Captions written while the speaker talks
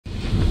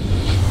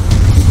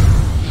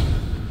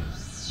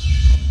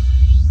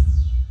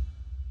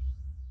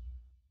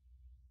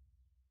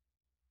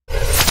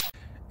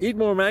Eat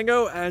more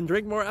mango and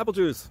drink more apple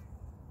juice.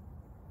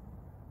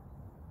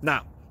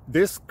 Now,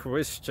 this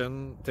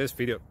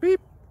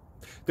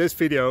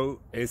video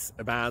is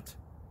about...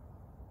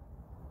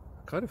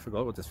 I kind of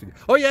forgot what this video...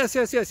 Oh, yes.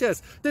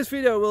 This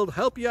video will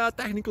help you out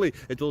technically.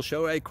 It will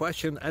show a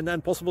question and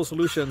then possible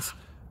solutions.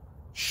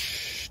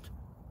 Shh.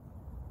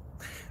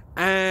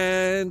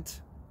 And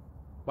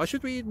why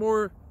should we eat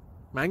more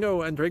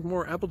mango and drink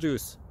more apple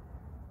juice?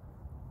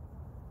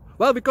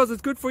 Well, because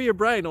it's good for your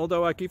brain,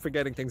 although I keep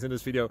forgetting things in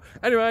this video.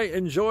 Anyway,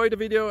 enjoy the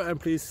video and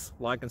please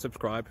like and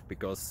subscribe,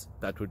 because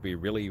that would be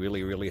really,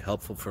 really, really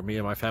helpful for me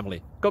and my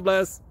family. God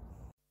bless!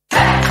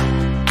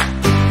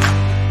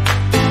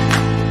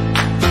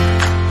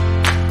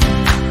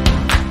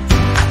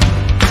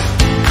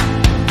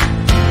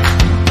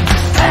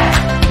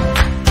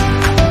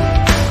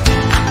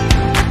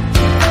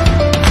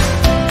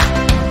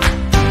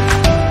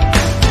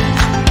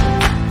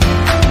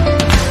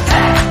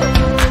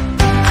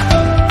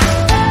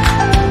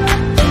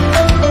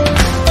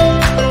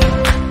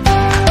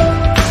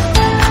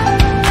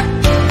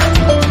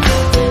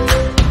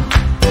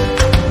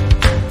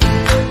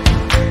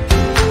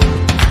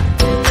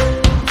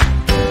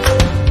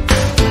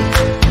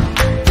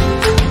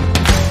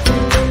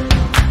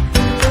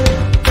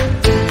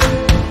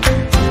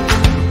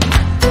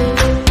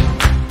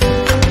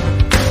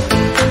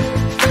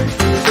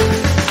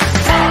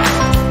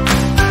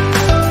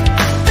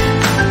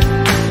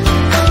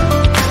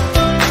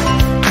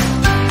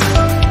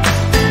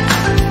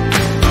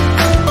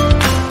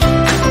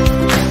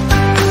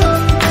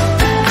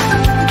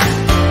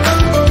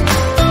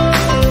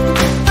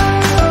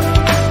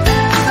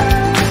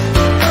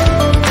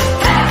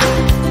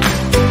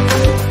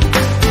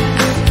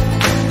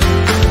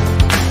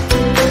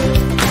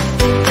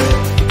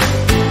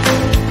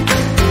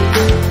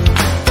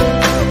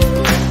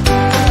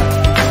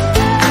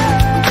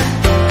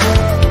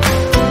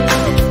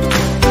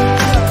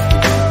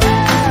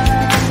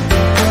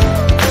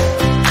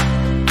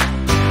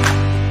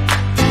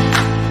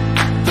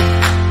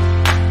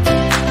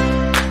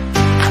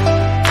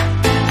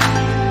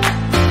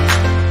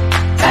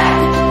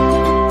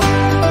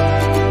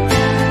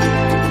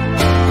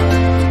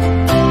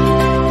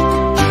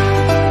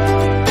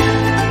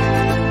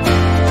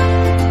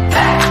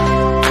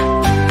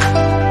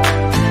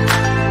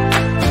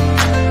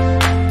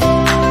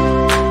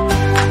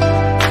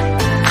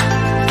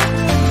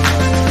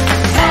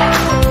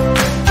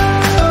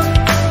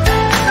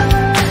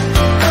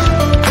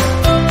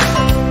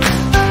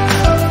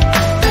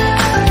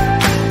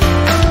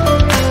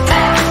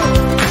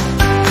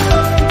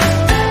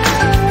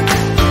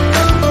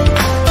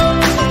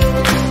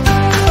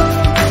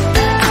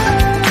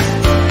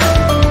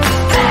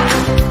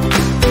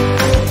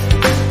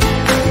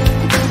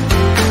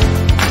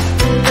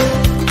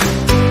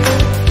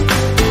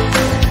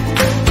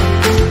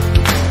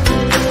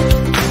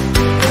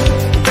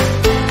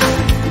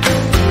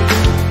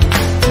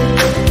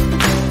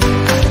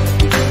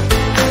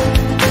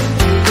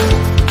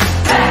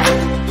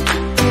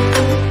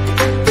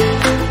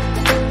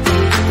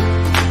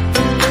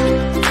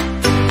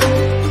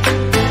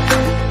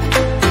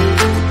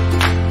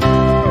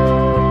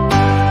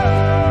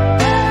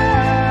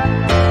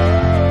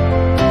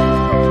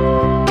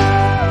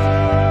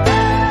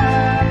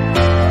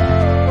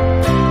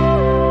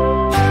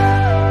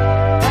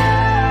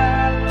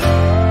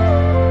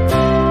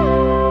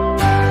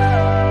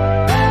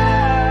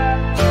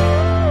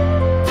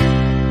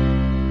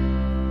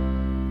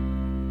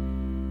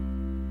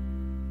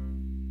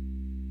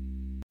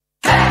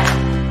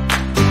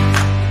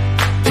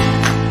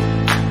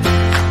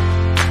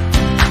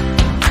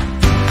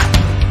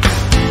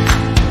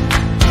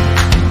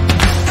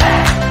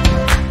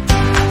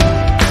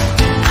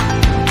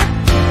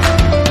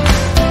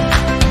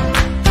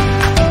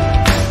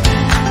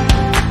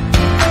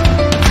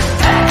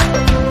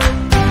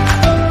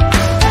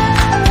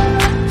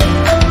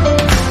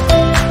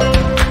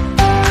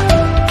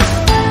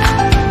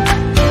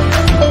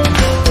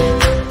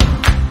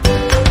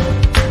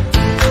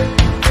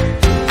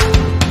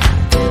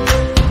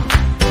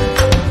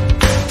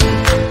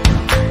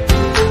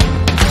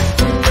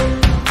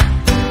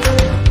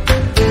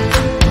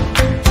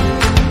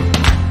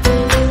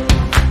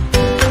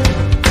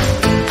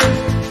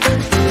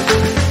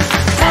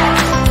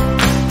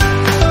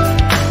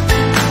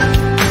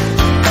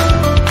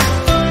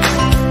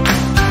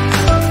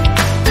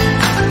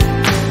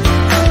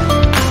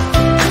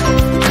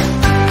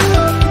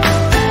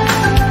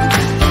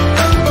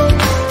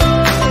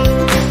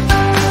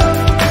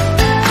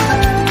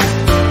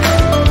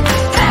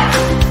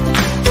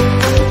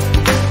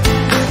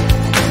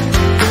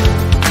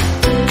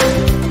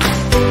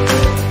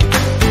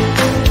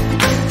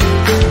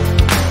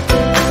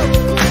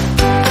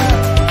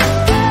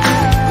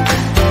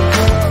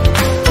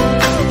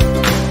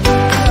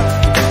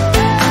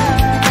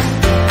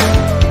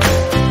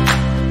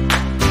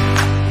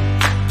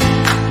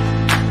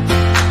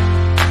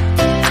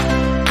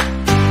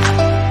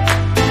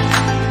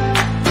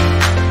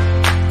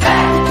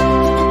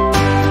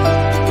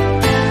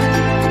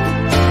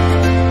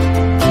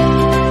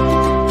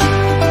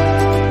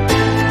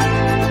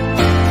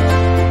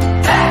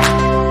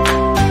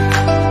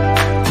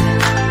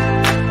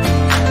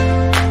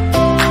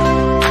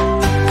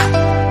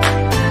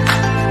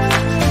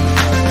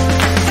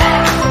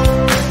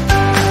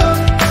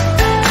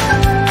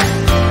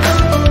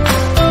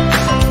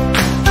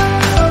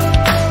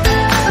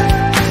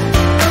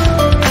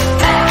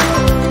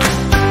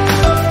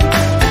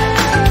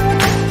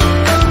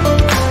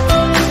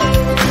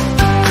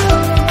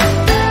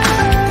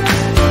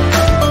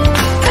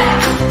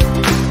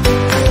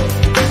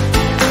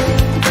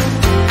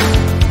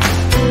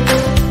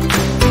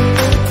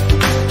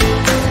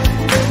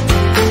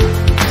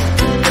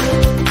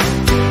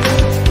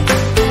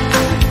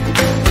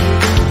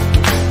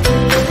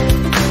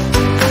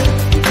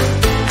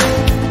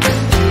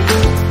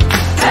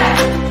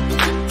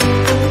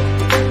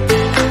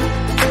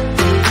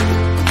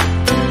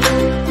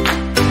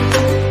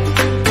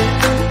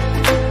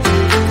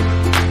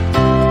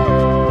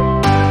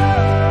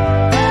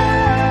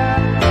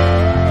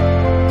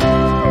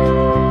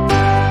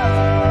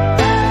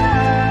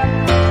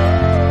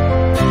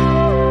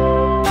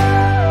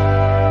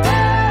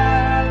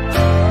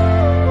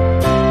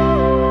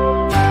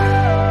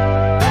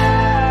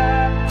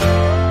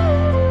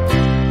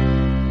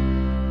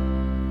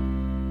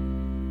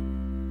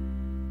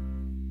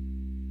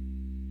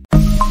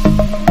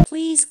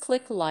 Please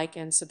click like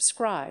and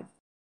subscribe.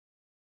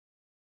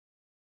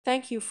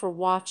 Thank you for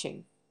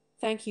watching.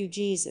 Thank you,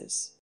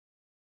 Jesus.